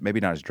ways, but maybe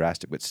not as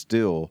drastic, but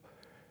still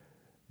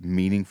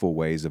meaningful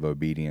ways of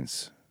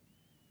obedience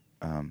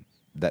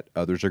that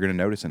others are going to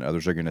notice and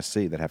others are going to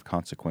see that have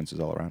consequences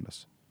all around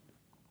us?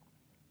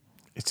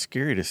 It's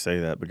scary to say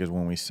that, because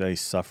when we say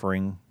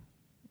suffering,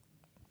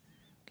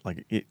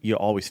 you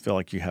always feel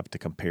like you have to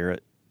compare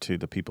it to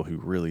the people who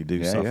really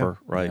do suffer,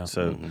 right? Yeah.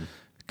 So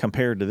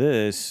compared to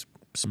this,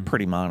 it's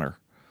pretty minor.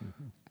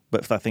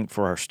 But I think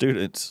for our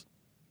students,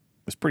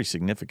 it's pretty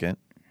significant,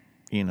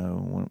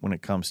 when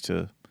it comes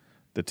to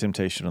the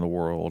temptation of the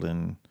world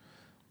and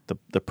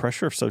the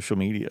pressure of social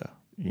media,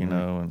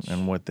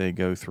 and what they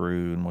go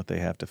through and what they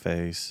have to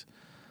face.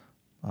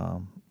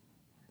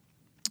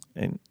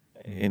 And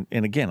and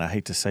again, I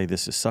hate to say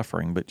this is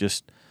suffering, but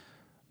just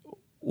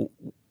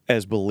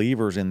as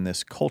believers in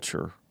this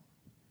culture,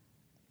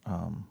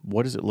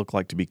 what does it look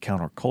like to be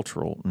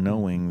countercultural,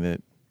 knowing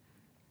that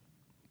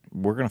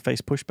we're going to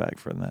face pushback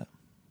from that?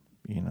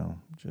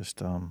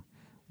 Just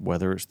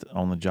whether it's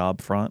on the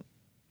job front,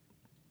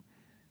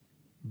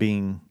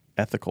 being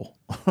ethical,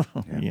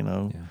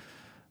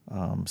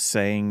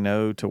 saying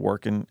no to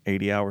working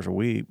 80 hours a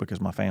week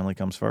because my family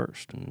comes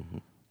first. Mm-hmm.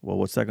 Well,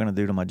 what's that going to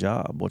do to my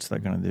job? What's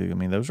that going to do? I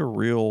mean, those are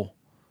real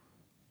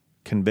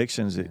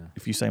convictions that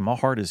if you say, my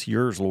heart is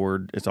yours,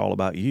 Lord, it's all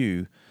about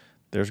you,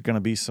 there's going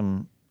to be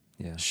some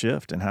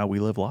shift in how we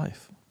live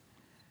life.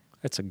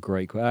 That's a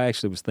great question. I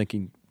actually was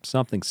thinking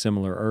something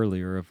similar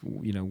earlier of,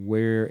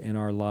 where in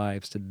our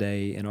lives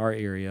today, in our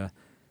area,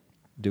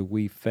 do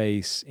we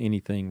face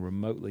anything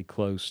remotely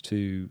close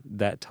to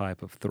that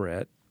type of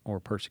threat or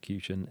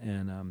persecution?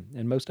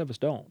 And most of us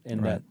don't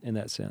in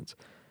that sense.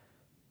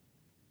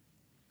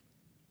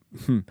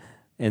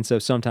 And so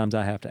sometimes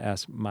I have to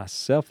ask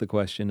myself the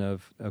question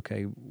of,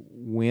 okay,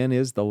 when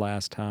is the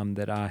last time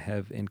that I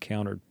have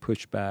encountered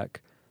pushback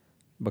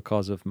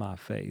because of my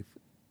faith?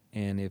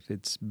 And if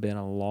it's been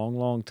a long,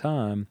 long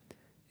time,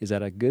 is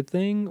that a good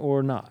thing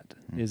or not?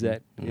 Mm-hmm.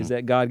 Is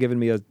that God giving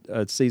me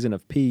a season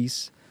of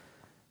peace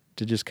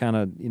to just kind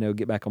of,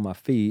 get back on my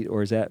feet?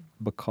 Or is that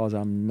because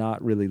I'm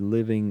not really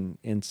living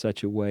in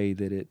such a way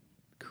that it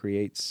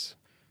creates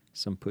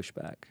some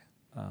pushback?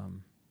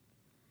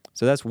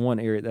 So that's one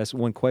area. That's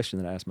one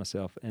question that I ask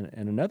myself. And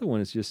another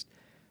one is just,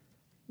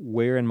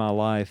 where in my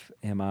life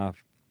am I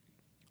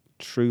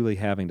truly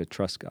having to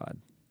trust God?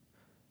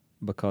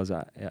 Because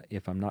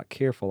if I'm not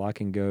careful, I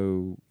can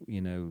go,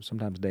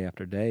 sometimes day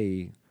after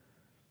day,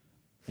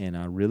 and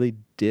I really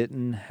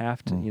didn't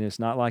have to. It's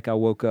not like I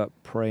woke up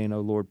praying,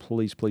 "Oh Lord,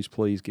 please, please,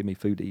 please give me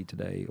food to eat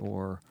today,"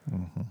 or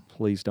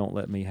 "Please don't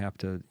let me have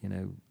to,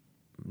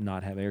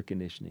 not have air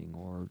conditioning,"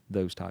 or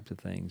those types of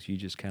things. You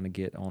just kind of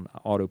get on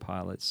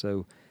autopilot.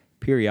 So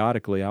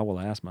periodically, I will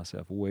ask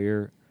myself,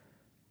 where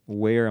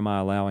am I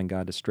allowing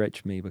God to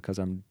stretch me? Because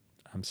I'm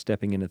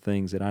stepping into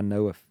things that I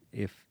know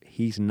if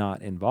He's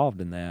not involved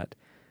in that,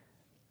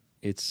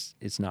 it's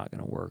not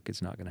going to work.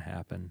 It's not going to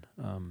happen.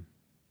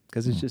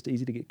 Because it's just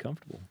easy to get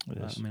comfortable.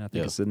 I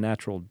think it's the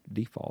natural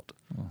default.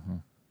 Mm-hmm.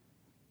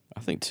 I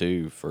think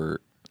too,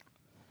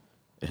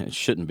 it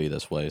shouldn't be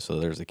this way. So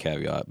there's a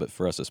caveat. But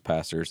for us as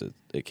pastors,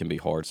 it can be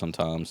hard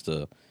sometimes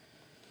to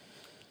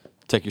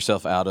take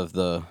yourself out of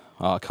the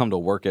come to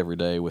work every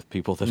day with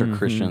people that are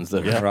Christians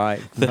that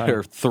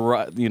are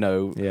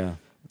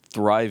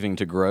thriving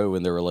to grow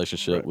in their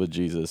relationship with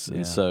Jesus.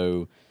 And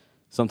so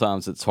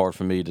sometimes it's hard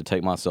for me to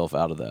take myself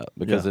out of that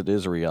because it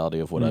is a reality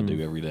of what I do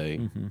every day.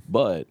 Mm-hmm.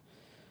 But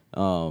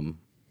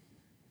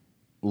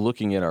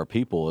looking at our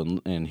people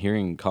and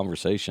hearing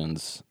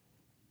conversations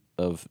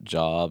of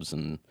jobs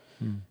and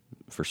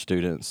for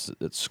students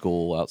at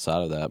school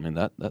outside of that, I mean,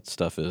 that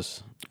stuff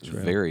is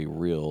very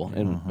real.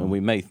 And we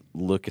may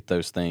look at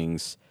those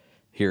things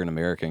here in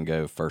America and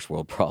go, first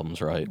world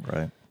problems, right?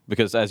 Right.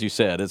 Because as you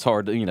said, it's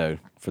hard to,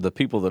 for the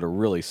people that are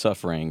really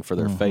suffering for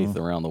their faith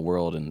around the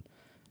world and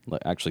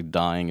like actually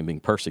dying and being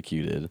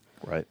persecuted.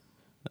 Right.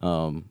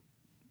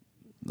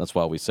 That's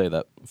why we say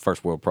that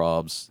first world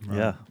problems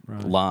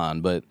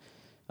line, but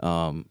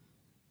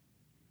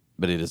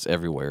it is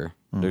everywhere.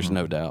 There's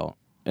no doubt.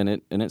 And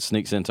it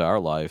sneaks into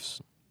our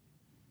lives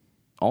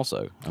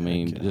also. I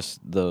mean, just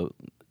the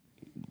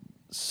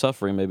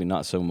suffering, maybe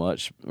not so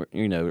much,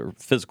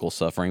 physical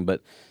suffering,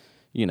 but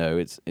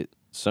it's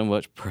so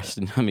much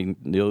pressing. I mean,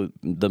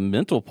 the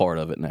mental part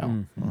of it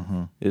now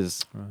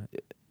is,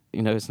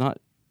 it's not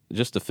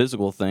just a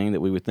physical thing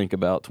that we would think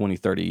about 20,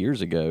 30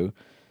 years ago,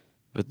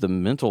 but the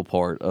mental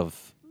part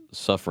of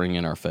suffering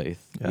in our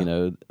faith,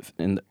 and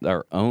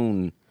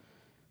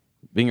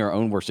being our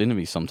own worst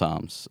enemy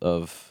sometimes,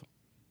 of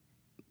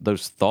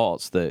those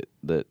thoughts that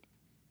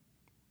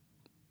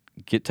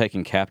get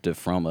taken captive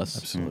from us.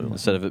 Absolutely.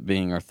 Instead of it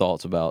being our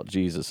thoughts about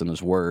Jesus and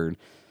His Word,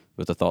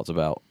 with the thoughts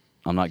about,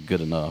 I'm not good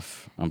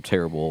enough, I'm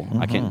terrible,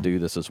 I can't do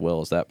this as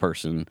well as that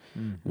person,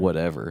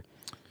 whatever.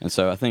 And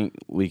so I think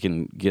we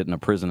can get in a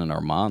prison in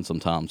our mind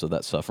sometimes of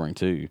that suffering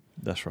too.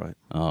 That's right.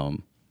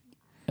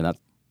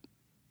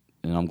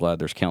 And I'm glad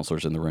there's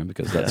counselors in the room,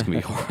 because that's gonna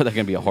be hard. That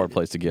can be a hard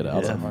place to get out of.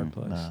 It's a hard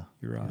place.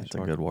 You're right. It's a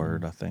good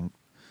word, I think.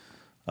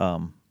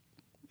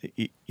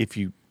 If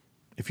you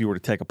were to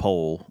take a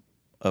poll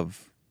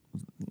of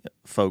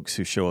folks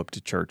who show up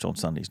to church on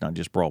Sundays, not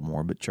just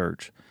Broadmoor, but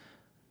church,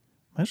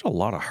 there's a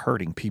lot of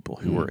hurting people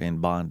who are in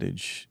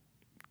bondage,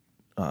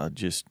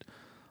 just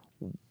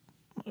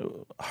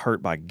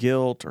hurt by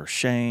guilt or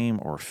shame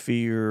or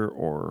fear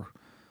or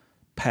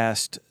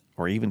past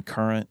or even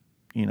current,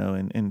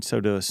 and so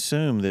to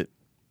assume that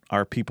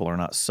our people are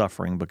not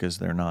suffering because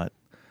they're not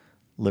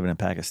living in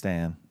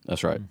Pakistan.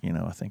 That's right.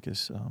 I think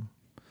it's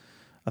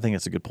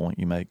a good point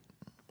you make.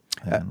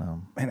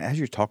 And as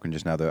you're talking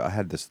just now, though, I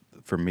had this,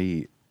 for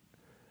me, and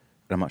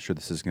I'm not sure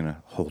this is going to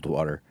hold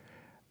water,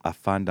 I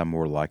find I'm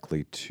more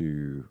likely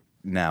to,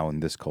 now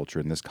in this culture,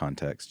 in this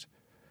context,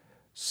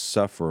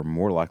 suffer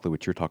more likely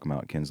what you're talking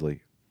about,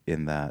 Kinsley,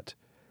 in that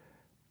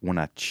when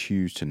I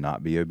choose to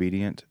not be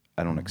obedient,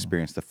 I don't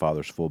experience the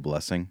Father's full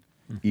blessing,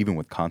 even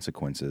with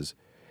consequences.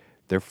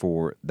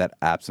 Therefore, that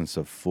absence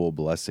of full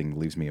blessing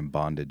leaves me in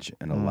bondage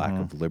and a lack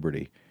of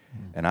liberty.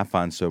 And I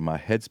find so my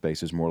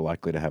headspace is more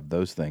likely to have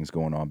those things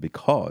going on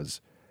because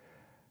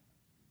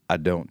I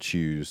don't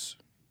choose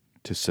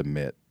to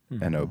submit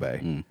and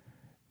obey.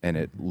 And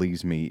it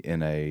leaves me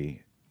in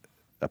a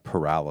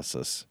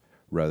paralysis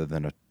rather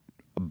than an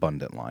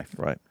abundant life.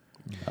 Right.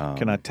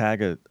 Can I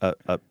tag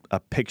a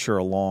picture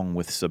along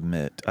with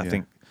submit? I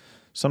think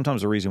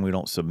sometimes the reason we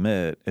don't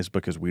submit is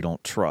because we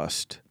don't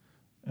trust.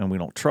 And we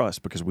don't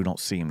trust because we don't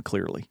see him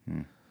clearly.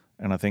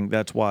 And I think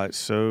that's why it's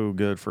so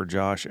good for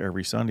Josh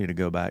every Sunday to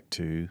go back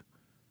to,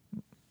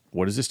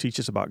 what does this teach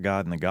us about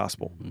God and the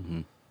gospel?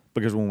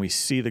 Because when we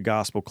see the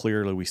gospel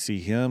clearly, we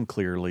see him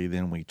clearly,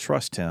 then we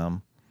trust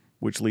him,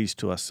 which leads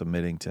to us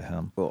submitting to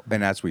him. Well,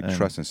 and as we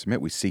trust and submit,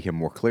 we see him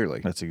more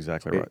clearly. That's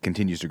exactly right. It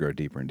continues to grow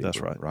deeper and deeper.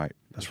 That's right. Right.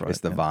 That's right.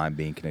 It's the vine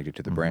being connected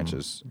to the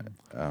branches.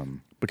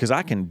 Because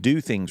I can do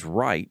things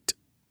right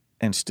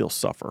and still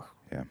suffer.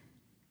 Yeah.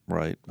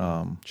 Right.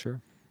 Sure.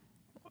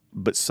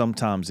 But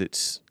sometimes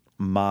it's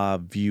my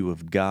view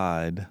of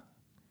God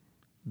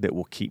that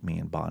will keep me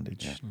in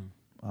bondage.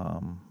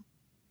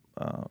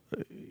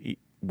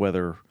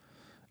 Whether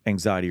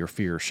anxiety or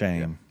fear or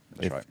shame.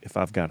 That's right. If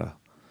I've got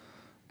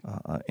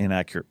a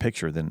inaccurate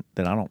picture, then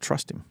I don't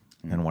trust him.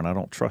 And when I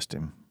don't trust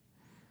him,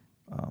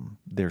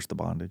 there's the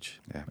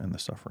bondage and the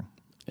suffering.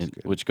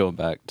 Which, going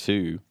back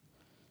to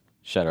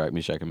Shadrach,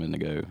 Meshach, and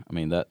Abednego, I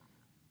mean, that...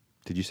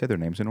 Did you say their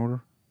names in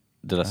order?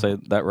 Did I say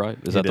that right?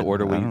 Is that the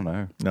order we... I don't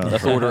know. No,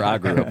 That's the order I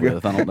grew up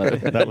with. I don't know.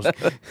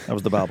 that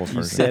was the Bible's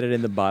You version. said it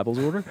in the Bible's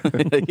order?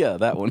 Yeah,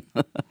 that one.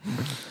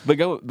 But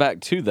go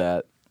back to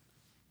that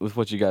with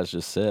what you guys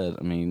just said.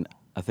 I mean,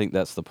 I think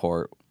that's the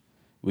part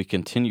we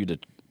continue to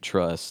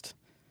trust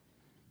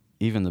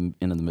even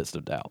in the midst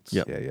of doubts.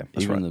 Yep. Yeah.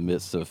 That's Even right. in the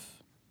midst of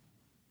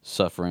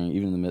suffering,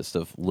 even in the midst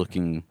of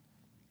looking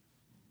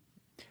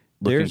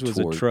Theirs was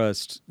toward. a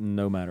trust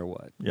no matter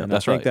what. Yeah, and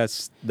that's I think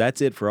right.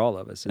 that's it for all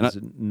of us. Is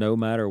no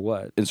matter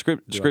what. And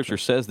Scripture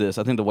says this.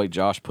 I think the way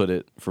Josh put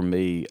it for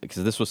me,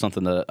 because this was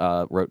something that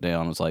I wrote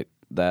down, was like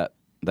that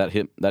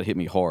hit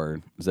me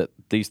hard. Is that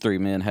these three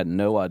men had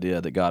no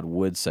idea that God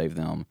would save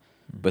them,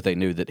 but they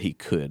knew that He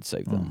could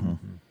save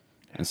them.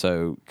 And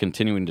so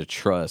continuing to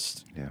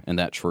trust in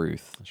that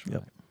truth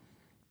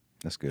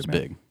That's good, is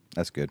man. big.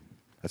 That's good.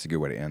 That's a good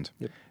way to end.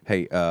 Yep.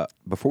 Hey,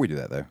 before we do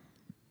that, though,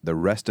 the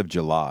rest of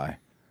July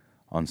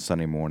on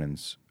Sunday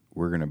mornings,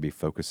 we're going to be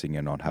focusing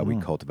in on how we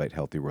cultivate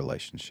healthy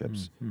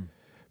relationships.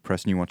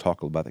 Preston, you want to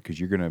talk about that? Because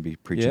you're going to be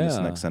preaching this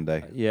next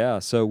Sunday. Yeah,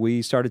 so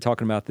we started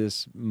talking about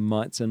this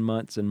months and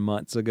months and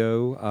months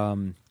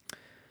ago,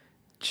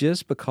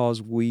 just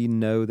because we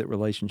know that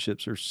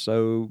relationships are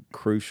so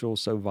crucial,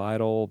 so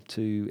vital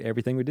to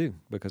everything we do,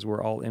 because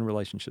we're all in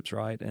relationships,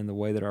 right? And the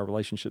way that our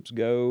relationships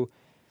go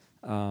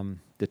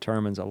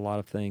determines a lot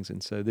of things.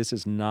 And so this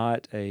is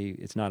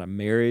it's not a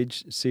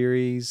marriage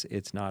series.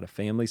 It's not a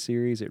family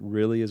series. It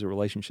really is a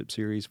relationship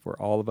series for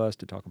all of us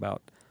to talk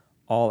about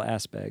all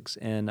aspects.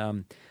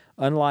 And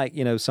unlike,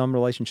 some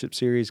relationship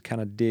series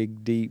kind of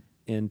dig deep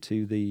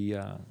into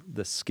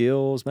the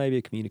skills,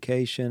 maybe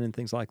communication and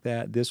things like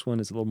that, this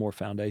one is a little more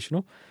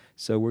foundational.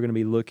 So we're going to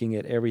be looking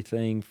at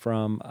everything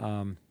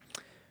from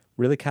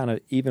really kind of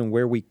even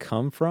where we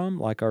come from,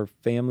 like our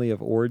family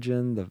of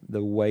origin,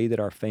 the way that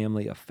our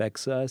family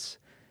affects us.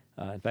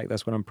 In fact,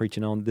 that's what I'm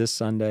preaching on this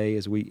Sunday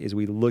as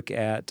we look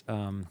at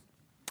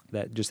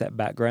that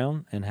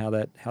background and how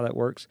that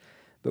works.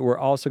 But we're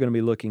also going to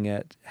be looking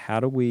at how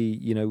do we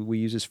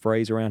use this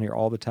phrase around here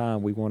all the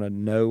time. We want to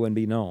know and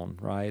be known,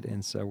 right?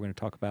 And so we're going to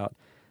talk about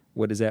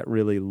what does that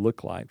really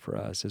look like for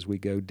us as we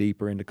go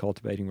deeper into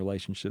cultivating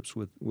relationships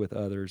with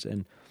others.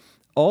 And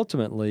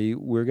ultimately,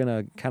 we're going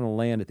to kind of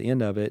land at the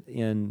end of it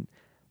in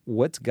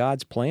what's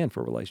God's plan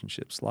for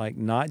relationships. Like,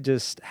 not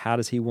just how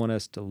does He want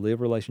us to live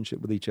relationship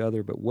with each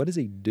other, but what is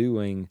He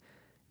doing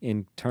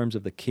in terms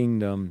of the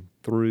kingdom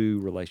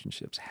through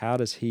relationships? Why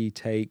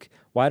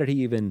did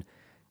He even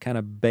kind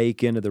of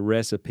bake into the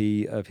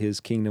recipe of His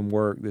kingdom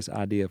work this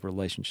idea of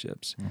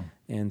relationships?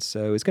 And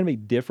so it's going to be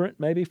different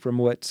maybe from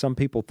what some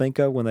people think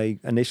of when they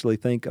initially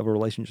think of a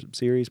relationship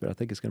series, but I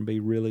think it's going to be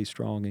really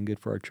strong and good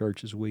for our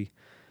church as we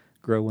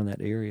grow in that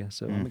area.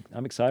 So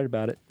I'm excited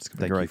about it.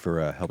 Thank you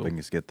for helping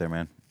us get there,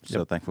 man.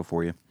 So thankful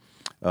for you.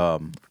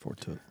 Forward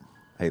to it.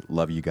 Hey,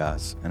 love you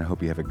guys, and I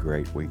hope you have a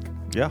great week.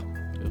 Yeah.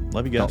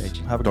 Love you guys.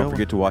 Have a good Don't one.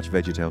 forget to watch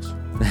VeggieTales.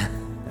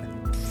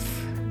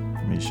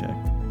 Meshach.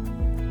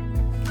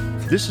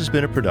 This has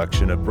been a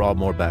production of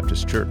Broadmoor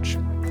Baptist Church.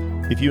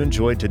 If you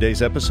enjoyed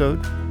today's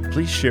episode,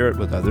 please share it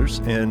with others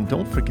and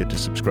don't forget to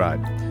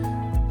subscribe.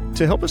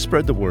 To help us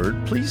spread the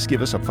word, please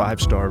give us a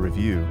 5-star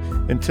review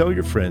and tell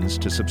your friends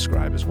to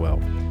subscribe as well.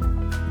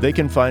 They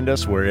can find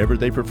us wherever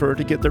they prefer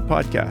to get their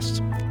podcasts.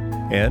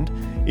 And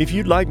if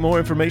you'd like more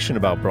information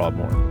about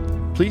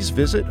Broadmoor, please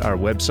visit our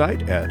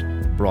website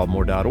at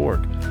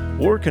broadmoor.org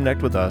or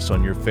connect with us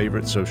on your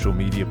favorite social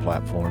media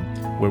platform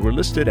where we're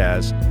listed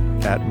as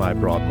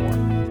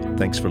 @MyBroadmoor.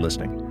 Thanks for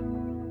listening.